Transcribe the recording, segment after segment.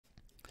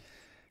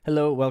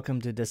Hello,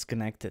 welcome to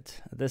Disconnected.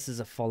 This is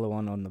a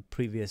follow-on the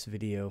previous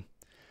video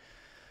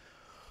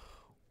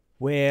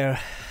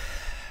where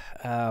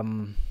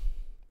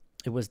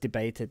it was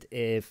debated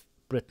if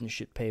Britain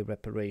should pay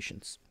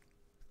reparations.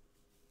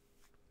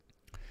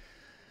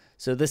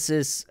 So this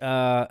is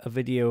a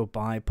video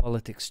by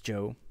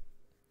PoliticsJoe,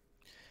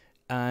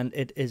 and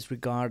it is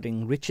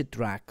regarding Richard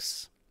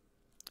Drax,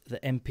 the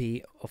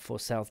MP for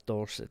South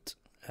Dorset,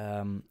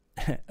 a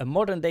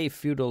modern-day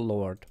feudal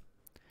lord.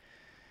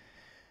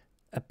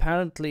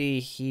 Apparently,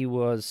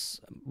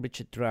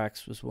 Richard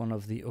Drax was one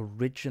of the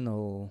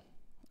original,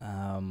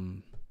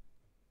 one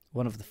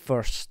of the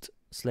first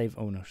slave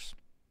owners.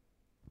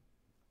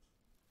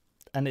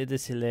 And it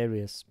is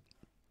hilarious.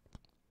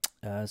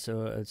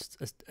 So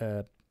it's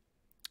an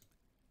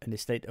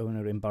estate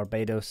owner in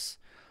Barbados,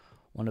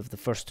 one of the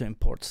first to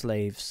import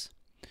slaves,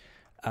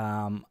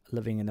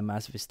 living in a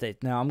massive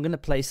estate. Now, I'm going to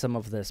play some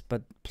of this,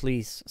 but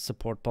please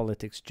support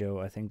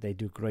PoliticsJoe. I think they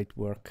do great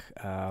work.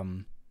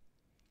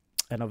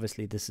 And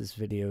obviously this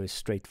video is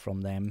straight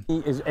from them. He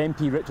is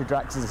MP Richard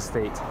Drax's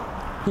estate.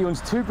 He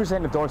owns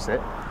 2% of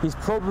Dorset. He's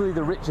probably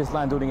the richest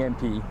landowning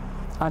MP.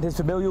 And his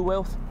familial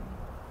wealth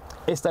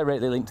is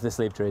directly linked to the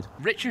slave trade.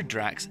 Richard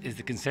Drax is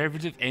the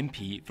Conservative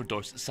MP for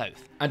Dorset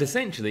South. And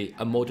essentially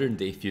a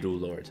modern-day feudal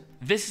lord.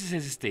 This is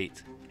his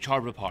estate,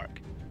 Charborough Park.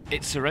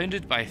 It's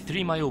surrounded by a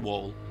 3-mile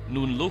wall,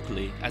 known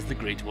locally as the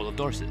Great Wall of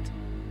Dorset.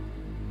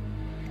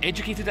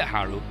 Educated at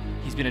Harrow,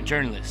 he's been a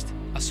journalist,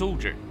 a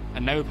soldier,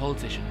 and now a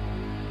politician.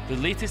 The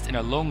latest in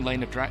a long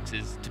line of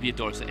Draxes to be a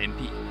Dorset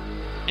MP.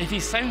 If he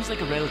sounds like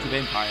a relative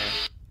empire,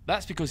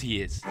 that's because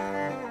he is.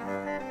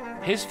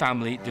 His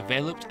family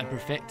developed and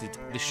perfected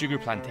the sugar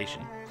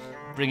plantation,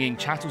 bringing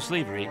chattel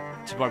slavery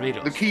to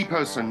Barbados. The key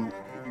person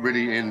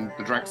really in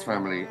the Drax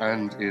family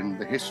and in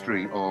the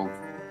history of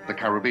the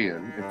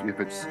Caribbean,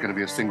 if it's going to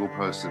be a single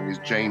person, is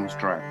James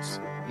Drax.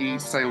 He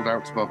sailed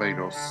out to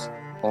Barbados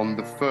on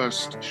the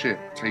first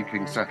ship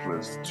taking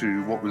settlers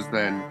to what was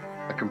then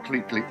a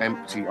completely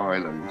empty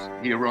island.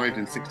 He arrived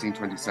in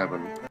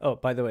 1627. Oh,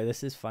 by the way,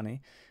 this is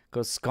funny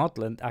because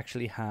Scotland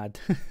actually had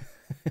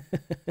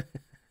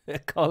a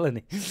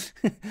colony.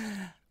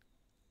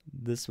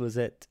 This was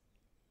it.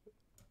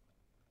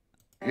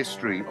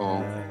 History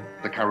of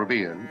the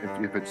Caribbean,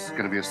 if it's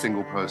going to be a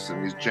single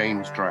person, is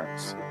James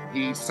Drax.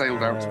 He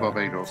sailed out to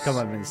Barbados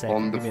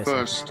on the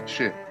first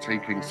ship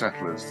taking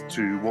settlers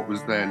to what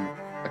was then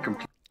a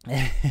complete...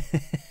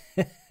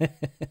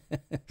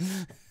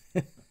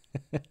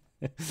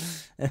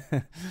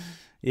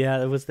 Yeah,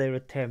 that was their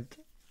attempt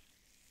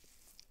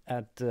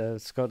at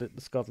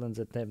Scotland's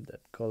attempt at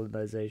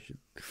colonization.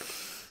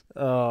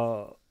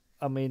 I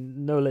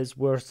mean, no less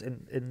worse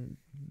in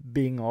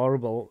being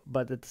horrible,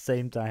 but at the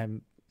same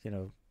time, you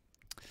know,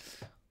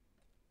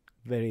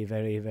 very,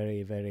 very,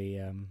 very,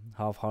 very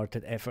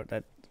half-hearted effort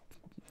at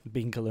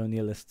being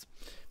colonialists.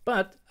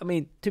 But I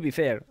mean, to be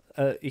fair,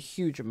 a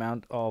huge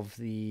amount of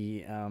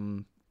the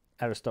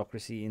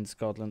aristocracy in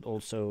Scotland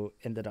also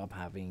ended up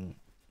having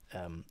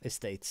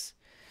estates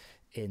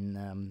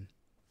in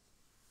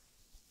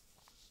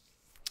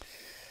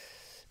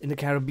the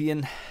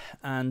Caribbean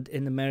and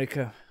in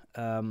America.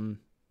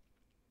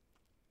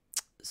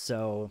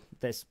 So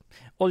there's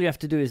all you have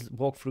to do is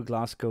walk through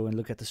Glasgow and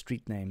look at the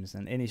street names,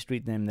 and any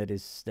street name that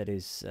is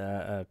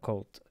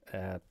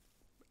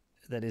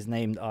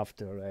named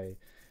after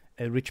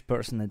a rich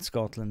person in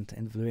Scotland,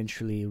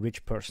 influentially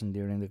rich person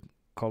during the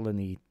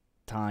colony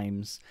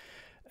times,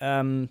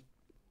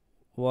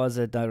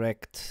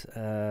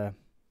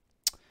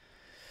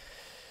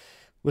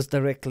 was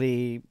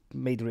directly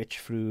made rich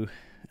through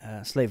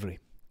slavery.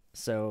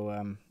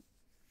 So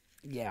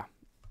yeah.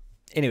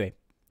 Anyway,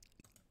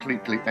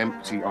 completely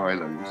empty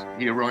island.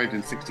 He arrived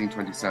in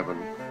 1627,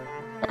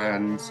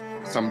 and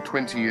some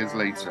 20 years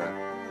later,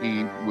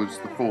 he was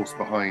the force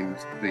behind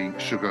the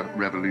sugar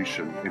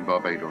revolution in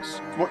Barbados.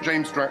 What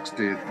James Drax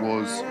did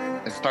was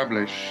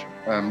establish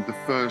the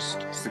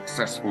first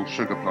successful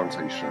sugar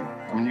plantation.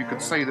 I mean, you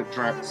could say that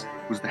Drax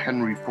was the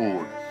Henry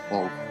Ford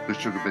of the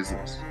sugar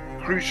business.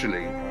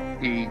 Crucially,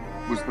 he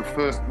was the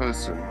first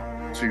person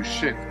to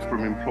shift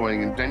from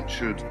employing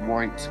indentured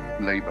white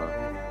labour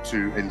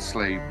to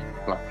enslaved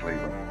black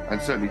labour.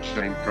 And certainly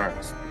James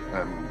Drax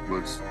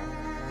was,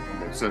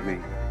 certainly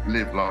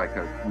lived like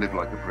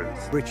a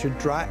prince. Richard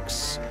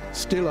Drax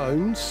still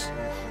owns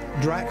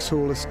Drax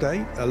Hall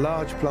Estate, a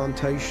large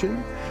plantation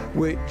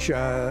which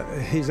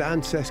his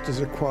ancestors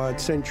acquired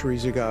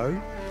centuries ago.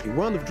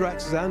 One of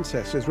Drax's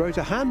ancestors wrote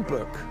a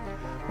handbook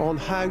on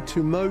how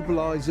to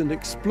mobilise and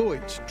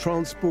exploit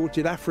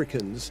transported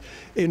Africans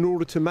in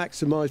order to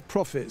maximise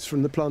profits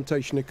from the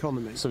plantation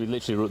economy. So he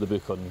literally wrote the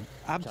book on...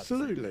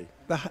 Absolutely.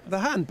 The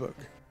handbook.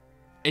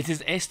 It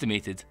is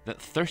estimated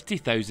that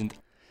 30,000...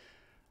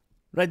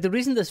 Right, the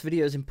reason this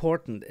video is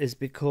important is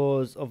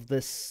because of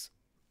this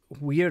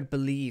weird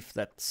belief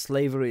that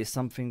slavery is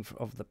something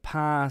of the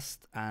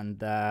past, and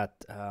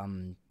that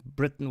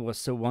Britain was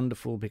so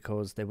wonderful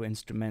because they were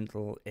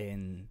instrumental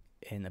in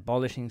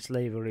abolishing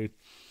slavery.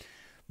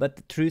 But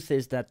the truth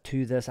is that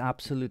to this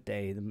absolute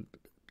day,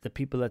 the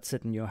people that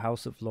sit in your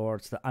House of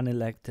Lords, the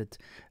unelected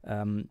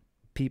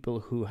people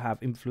who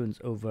have influence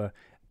over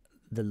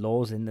the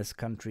laws in this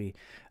country,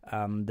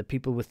 the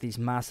people with these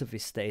massive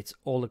estates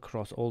all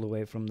across, all the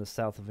way from the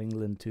south of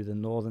England to the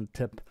northern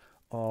tip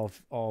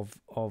of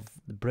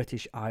the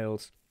British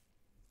Isles.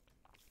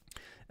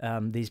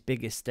 These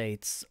big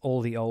estates,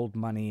 all the old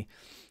money,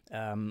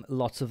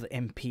 lots of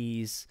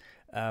MPs,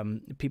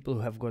 people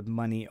who have got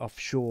money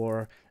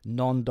offshore,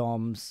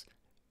 non-doms,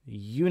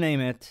 you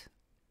name it,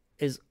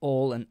 is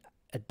all a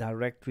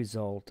direct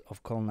result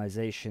of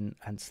colonization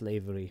and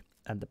slavery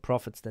and the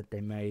profits that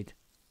they made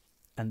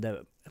and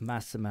the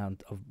mass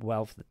amount of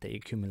wealth that they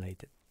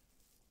accumulated.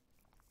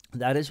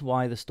 That is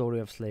why the story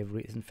of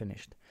slavery isn't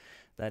finished.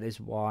 That is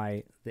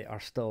why there are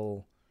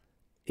still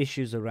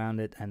issues around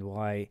it, and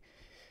why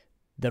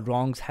the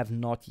wrongs have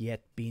not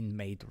yet been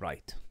made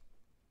right.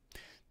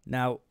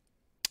 Now,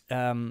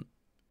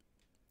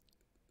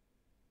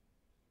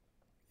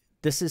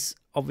 this is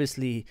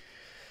obviously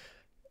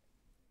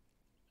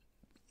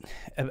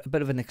a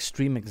bit of an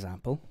extreme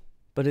example,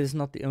 but it is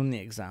not the only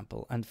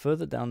example. And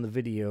further down the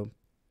video,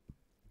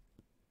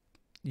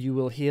 you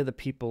will hear the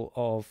people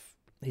of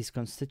his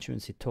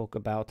constituency talk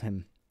about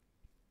him.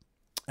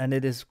 And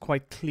it is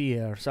quite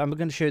clear. So I'm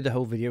going to show you the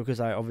whole video, because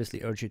I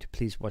obviously urge you to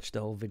please watch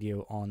the whole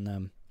video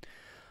on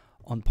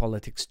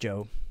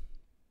PoliticsJoe.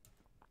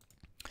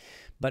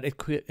 But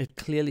it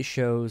clearly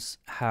shows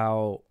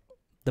how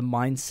the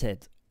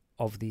mindset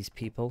of these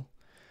people,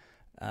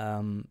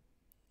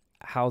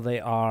 how they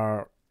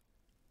are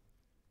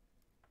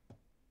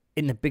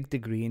in a big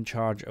degree in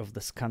charge of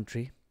this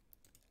country,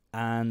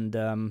 and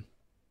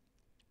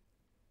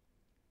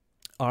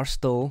are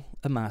still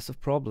a massive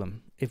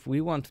problem. If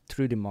we want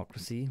true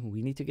democracy,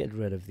 we need to get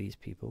rid of these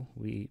people.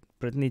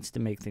 Britain needs to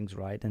make things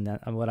right,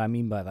 and what I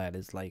mean by that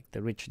is, like,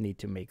 the rich need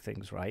to make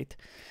things right,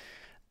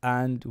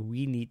 and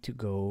we need to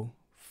go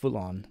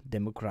full-on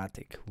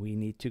democratic. We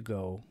need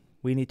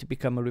to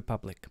become a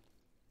republic.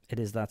 It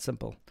is that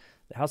simple.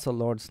 The House of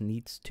Lords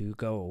needs to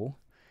go,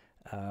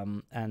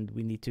 and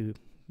we need to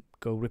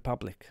go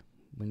republic.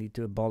 We need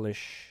to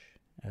abolish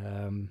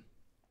the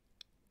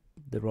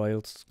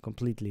royals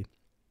completely.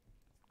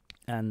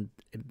 And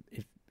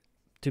if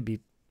to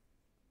be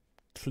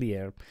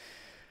clear,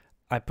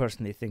 I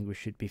personally think we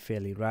should be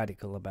fairly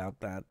radical about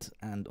that,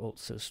 and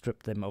also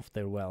strip them of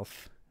their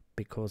wealth,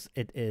 because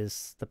it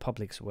is the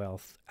public's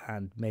wealth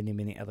and many,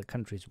 many other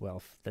countries'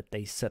 wealth that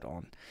they sit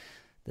on,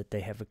 that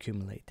they have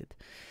accumulated.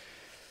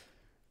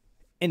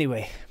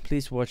 Anyway,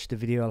 please watch the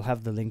video. I'll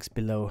have the links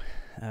below.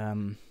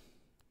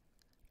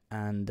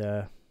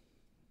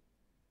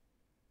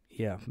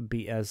 Yeah,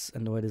 be as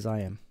annoyed as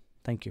I am.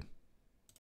 Thank you.